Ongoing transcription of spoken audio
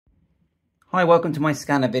Hi, welcome to my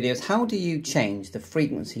scanner videos. How do you change the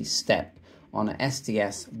frequency step on an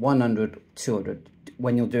SDS100, 200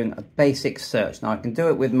 when you're doing a basic search? Now I can do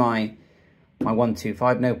it with my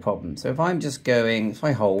 125, no problem. So if I'm just going, if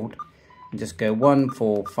I hold and just go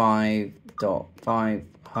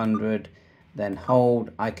 145.500, then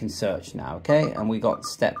hold, I can search now, okay? And we got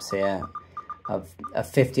steps here of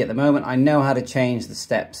 50 at the moment. I know how to change the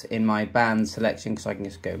steps in my band selection because I can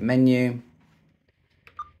just go menu,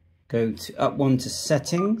 go to up one to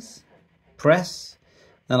settings, press,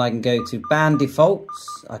 then I can go to band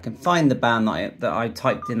defaults. I can find the band that I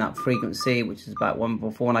typed in that frequency, which is about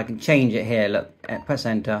 144, and I can change it here. Look, press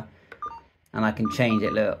enter, and I can change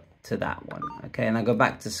it, look, to that one. Okay, and I go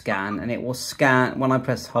back to scan, and it will scan when I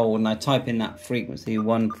press hold and I type in that frequency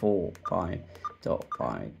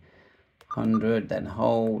 145.500, then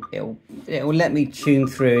hold. It will let me tune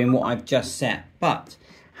through in what I've just set. But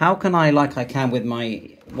how can I, like I can with my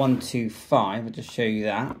 125, I'll just show you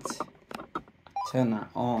that. Turn that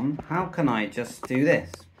on. How can I just do this?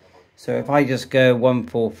 So if I just go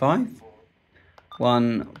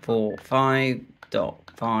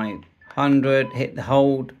 145.500, hit the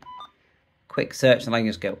hold, quick search, and I can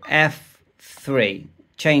just go F3,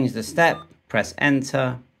 change the step, press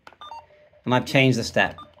enter, and I've changed the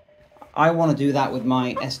step. I want to do that with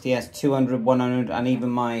my SDS200, 100, and even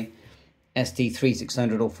my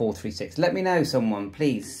SD3600 or 436. Let me know, someone,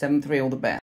 please. 73, all the best.